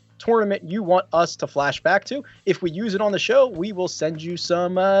what tournament you want us to flash back to. If we use it on the show, we will send you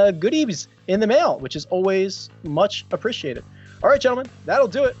some goodies in the mail, which is always much appreciated. All right, gentlemen, that'll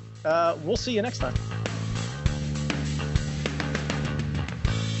do it. We'll see you next time.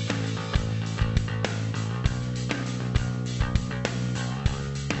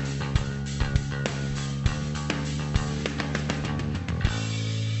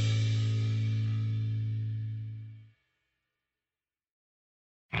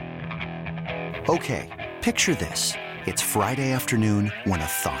 Okay, picture this. It's Friday afternoon when a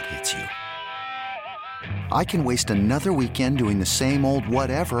thought hits you. I can waste another weekend doing the same old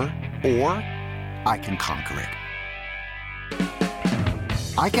whatever, or I can conquer it.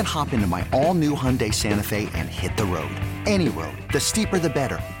 I can hop into my all-new Hyundai Santa Fe and hit the road. Any road. The steeper, the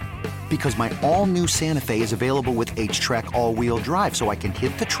better. Because my all-new Santa Fe is available with H-Track all-wheel drive, so I can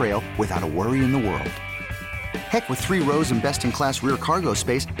hit the trail without a worry in the world. Heck, with 3 rows and best-in-class rear cargo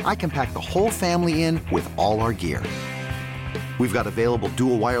space, I can pack the whole family in with all our gear. We've got available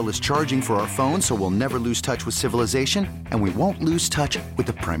dual wireless charging for our phones, so we'll never lose touch with civilization, and we won't lose touch with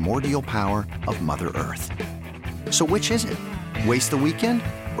the primordial power of Mother Earth. So which is it? Waste the weekend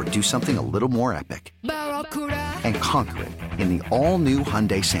or do something a little more epic? And conquer it in the all-new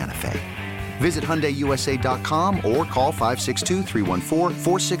Hyundai Santa Fe. Visit HyundaiUSA.com or call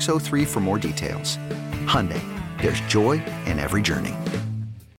 562-314-4603 for more details. Hyundai, there's joy in every journey.